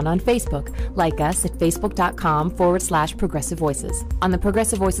going on Facebook. Like us at facebook.com/progressive voices. On the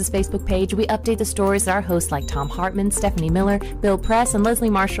Progressive Voices Facebook page, we update the stories that our hosts like Tom Hartman, Stephanie Miller, Bill Press, and Leslie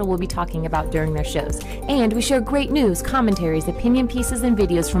Marshall will be talking about during their shows. And we share great news, commentaries, opinion pieces, and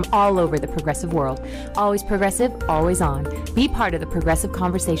videos from all over the progressive world. Always progressive, always on. Be part of the progressive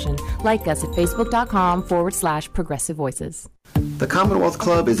conversation. Like us at facebook.com/progressive voices. The Commonwealth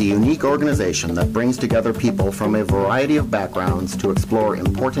Club is a unique organization that brings together people from a variety of backgrounds to explore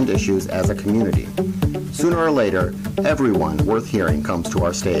important issues as a community. Sooner or later, everyone worth hearing comes to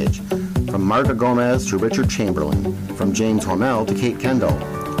our stage. From Marta Gomez to Richard Chamberlain, from James Hormel to Kate Kendall,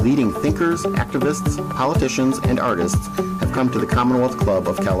 leading thinkers, activists, politicians, and artists have come to the Commonwealth Club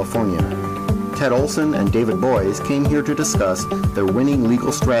of California. Ted Olson and David Boies came here to discuss their winning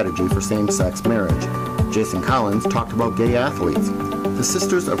legal strategy for same-sex marriage. Jason Collins talked about gay athletes. The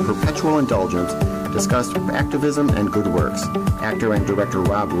Sisters of Perpetual Indulgence discussed activism and good works. Actor and director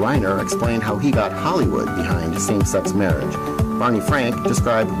Rob Reiner explained how he got Hollywood behind same-sex marriage. Barney Frank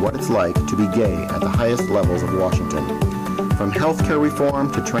described what it's like to be gay at the highest levels of Washington. From healthcare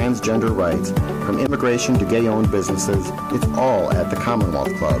reform to transgender rights, from immigration to gay-owned businesses, it's all at the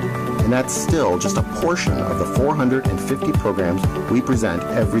Commonwealth Club. And that's still just a portion of the 450 programs we present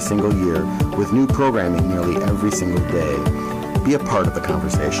every single year, with new programming nearly every single day. Be a part of the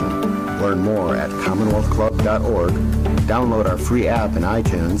conversation. Learn more at commonwealthclub.org, download our free app in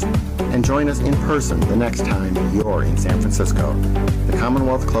iTunes, and join us in person the next time you're in San Francisco. The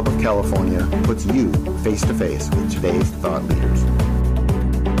Commonwealth Club of California puts you face-to-face with today's thought leaders.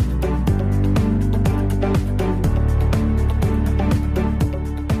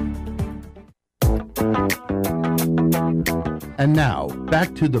 And now,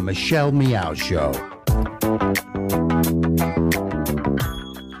 back to the Michelle Meow Show.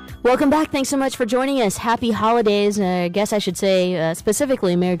 Welcome back. Thanks so much for joining us. Happy holidays. I guess I should say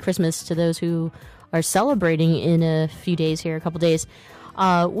specifically Merry Christmas to those who are celebrating in a few days here, a couple days.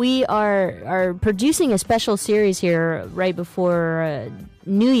 We are producing a special series here right before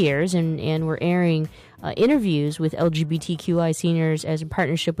New Year's, and we're airing interviews with LGBTQI seniors as a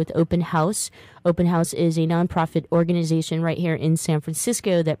partnership with OpenHouse. OpenHouse is a nonprofit organization right here in San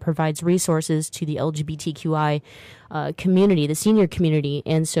Francisco that provides resources to the LGBTQI community, the senior community.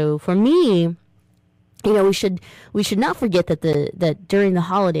 And so for me, you know, we should not forget that during the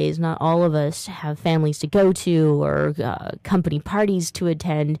holidays, not all of us have families to go to or company parties to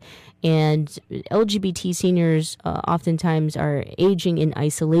attend, and LGBT seniors oftentimes are aging in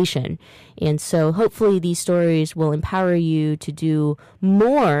isolation. And so hopefully these stories will empower you to do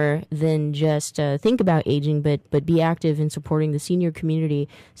more than just think about aging, but be active in supporting the senior community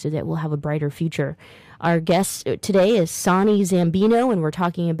so that we'll have a brighter future. Our guest today is Sonni Zambino, and we're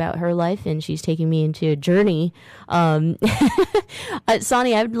talking about her life, and she's taking me into a journey. Sonni,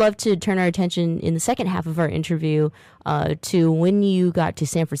 I would love to turn our attention in the second half of our interview to when you got to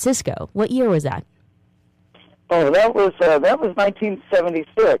San Francisco. What year was that? Oh, that was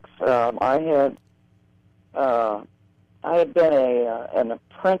 1976. I had been an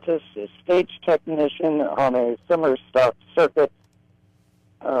apprentice, a stage technician on a summer stock circuit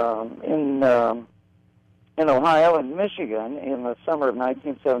in Ohio and Michigan in the summer of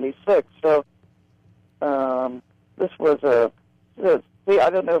 1976. So this was I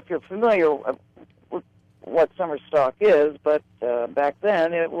don't know if you're familiar with what summer stock is, but back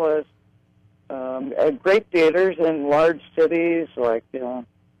then it was great theaters in large cities like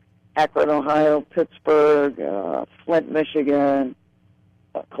Akron, Ohio, Pittsburgh, Flint, Michigan,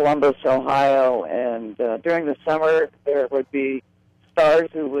 Columbus, Ohio, and during the summer there would be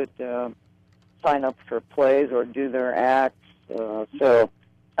stars who would sign up for plays or do their acts. So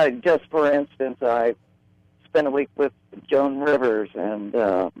just for instance, I spent a week with Joan Rivers and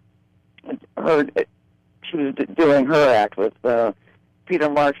heard she was doing her act with Peter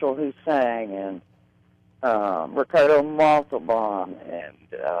Marshall, who sang, and Ricardo Montalban and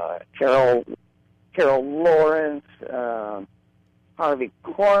Carol Lawrence, Harvey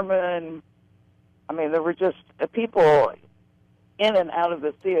Korman. I mean, there were just people in and out of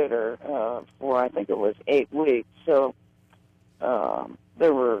the theater for, I think it was 8 weeks. So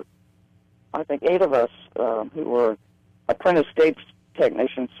there were, I think, 8 of us who were apprentice stage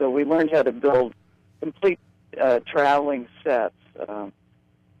technicians. So we learned how to build complete traveling sets,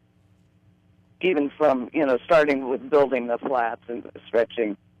 even from, starting with building the flats and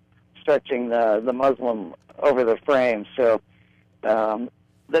stretching the muslin over the frame. So the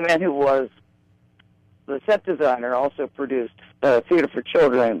man who was the set designer also produced Theater for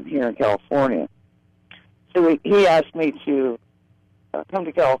Children here in California. So he asked me to come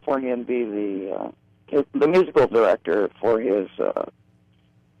to California and be the musical director for his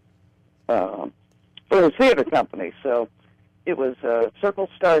theater company. So it was Circle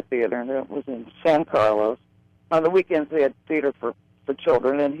Star Theater, and it was in San Carlos. On the weekends, they had Theater for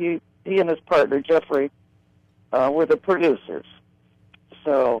Children, and he and his partner, Jeffrey, were the producers.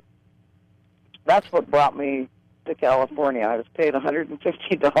 So that's what brought me to California. I was paid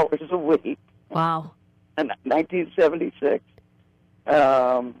 $150 a week. Wow. In 1976.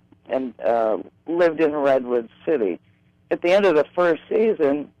 and lived in Redwood City. At the end of the first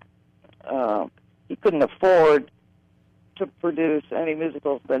season, he couldn't afford to produce any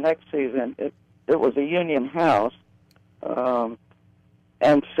musicals the next season. It was a union house, and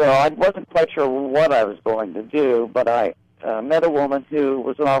so I wasn't quite sure what I was going to do, but I met a woman who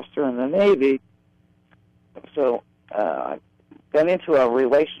was an officer in the Navy, so I got into a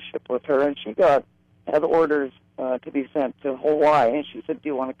relationship with her, and she had orders to be sent to Hawaii, and she said, "Do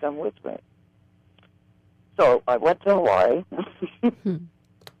you want to come with me?" So I went to Hawaii.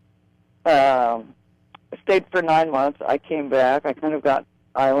 I stayed for 9 months. I came back. I kind of got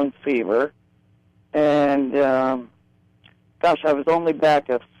island fever. And, gosh, I was only back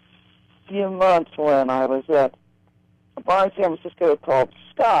a few months when I was at a bar in San Francisco called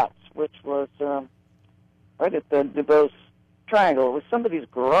Scott's, which was right at the DuBose Triangle. It was somebody's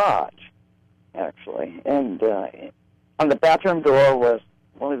garage, actually. And on the bathroom door was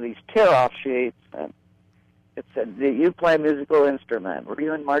one of these tear-off sheets, and it said, "Do you play a musical instrument? Were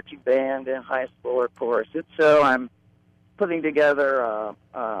you in marching band in high school or chorus?" If so, I'm putting together a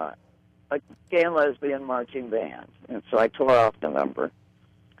gay and lesbian marching band. And so I tore off the number.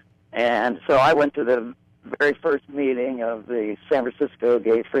 And so I went to the very first meeting of the San Francisco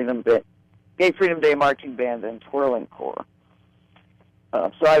Gay Freedom Day Marching Band and Twirling Corps.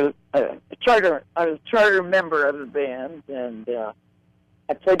 So I was a charter member of the band, and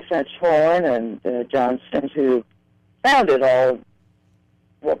I played French horn, and John Sims, who founded all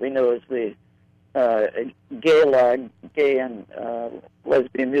what we know as the Gay and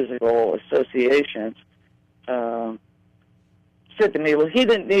Lesbian Musical Associations, said to me, well, he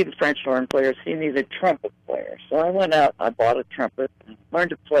didn't need French horn players, he needed trumpet players. So I went out, I bought a trumpet, and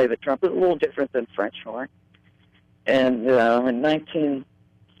learned to play the trumpet, a little different than French horn. And in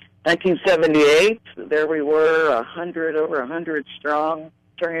 1978, there we were, over 100 strong,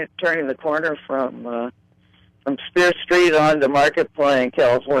 turning the corner from Spear Street on to Market playing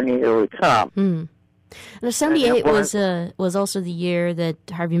California, Here We Come. Now, 78 was also the year that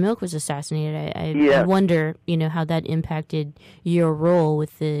Harvey Milk was assassinated. I wonder, how that impacted your role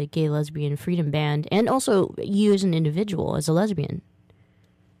with the Gay Lesbian Freedom Band, and also you as an individual, as a lesbian.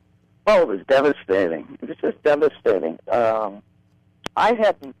 Oh, it was devastating. It was just devastating. I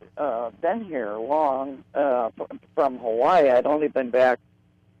hadn't been here long from Hawaii. I'd only been back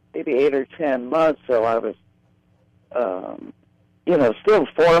maybe 8 or 10 months, so I was, still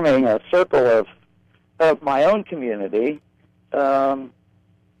forming a circle of my own community, and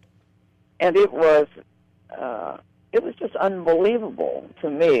it was just unbelievable to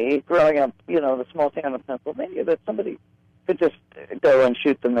me, growing up, the small town of Pennsylvania, that somebody could just go and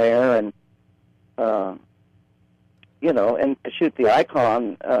shoot the mayor and, and shoot the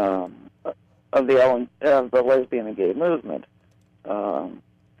icon of the lesbian and gay movement.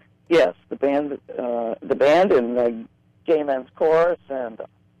 Yes, the band and the gay men's chorus, and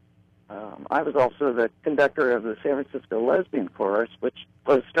I was also the conductor of the San Francisco Lesbian Chorus, which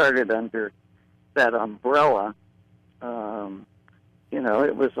was started under that umbrella.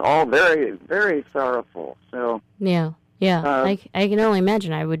 It was all very, very sorrowful. So yeah. I can only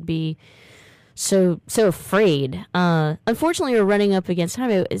imagine. I would be so afraid. Unfortunately, we're running up against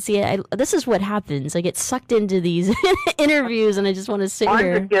time. This is what happens. I get sucked into these interviews, and I just want to sit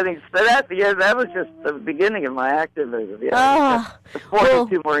here. I'm just getting that was just the beginning of my activism. Yeah,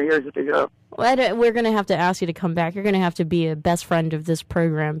 42 more years to go. Well, we're going to have to ask you to come back. You're going to have to be a best friend of this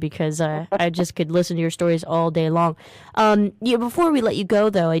program, because I just could listen to your stories all day long. Before we let you go,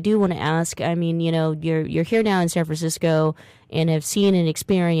 though, I do want to ask. I mean, you're here now in San Francisco and have seen and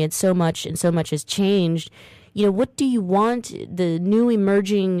experienced so much, and so much has changed. What do you want the new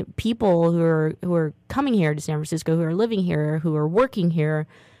emerging people who are coming here to San Francisco, who are living here, who are working here?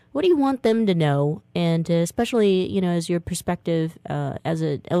 What do you want them to know, and especially, as your perspective as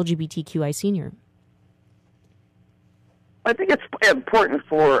a LGBTQI senior? I think it's important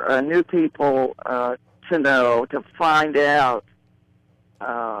for new people to know, to find out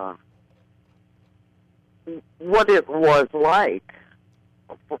what it was like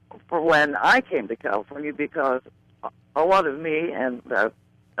for when I came to California, because a lot of me and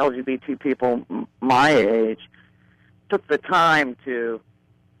LGBT people my age took the time to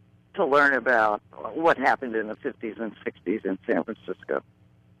learn about what happened in the 50s and 60s in San Francisco.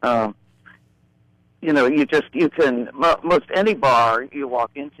 You can, most any bar you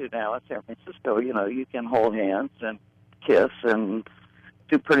walk into now in San Francisco, you can hold hands and kiss and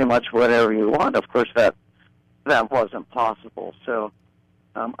do pretty much whatever you want. Of course, that wasn't possible. So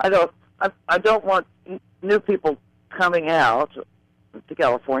I don't want new people coming out to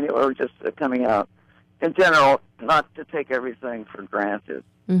California, or just coming out in general, not to take everything for granted.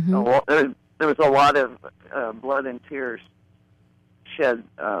 Mm-hmm. There was a lot of blood and tears shed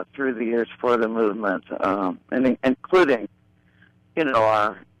through the years for the movement, and including,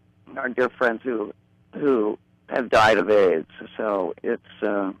 our dear friends who have died of AIDS. So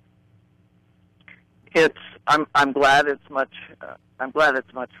I'm glad it's much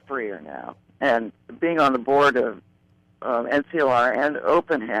freer now. And being on the board of NCLR and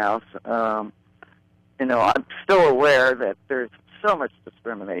OpenHouse, I'm still aware that there's so much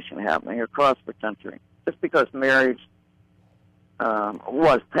discrimination happening across the country. Just because marriage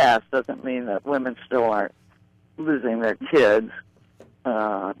was passed doesn't mean that women still aren't losing their kids,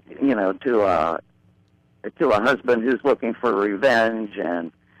 to a husband who's looking for revenge,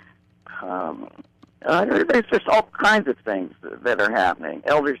 and there's just all kinds of things that are happening.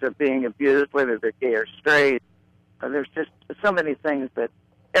 Elders are being abused, whether they're gay or straight. There's just so many things that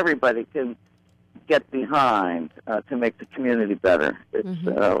everybody can get behind to make the community better.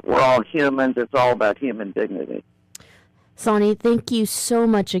 We're all humans. It's all about human dignity. Sonni, thank you so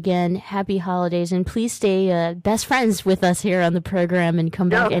much again. Happy holidays, and please stay best friends with us here on the program and come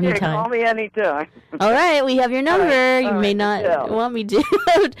back anytime. Call me anytime. All right, we have your number. All you may right, not want me to.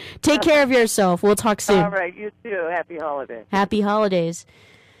 Take care of yourself. We'll talk soon. All right, you too. Happy holidays. Happy holidays.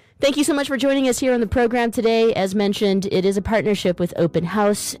 Thank you so much for joining us here on the program today. As mentioned, it is a partnership with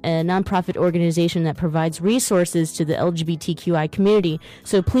OpenHouse, a nonprofit organization that provides resources to the LGBTQI community.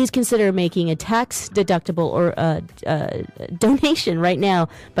 So please consider making a tax-deductible or donation right now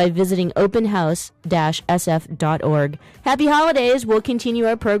by visiting openhouse-sf.org. Happy holidays. We'll continue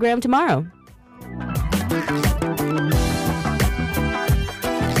our program tomorrow.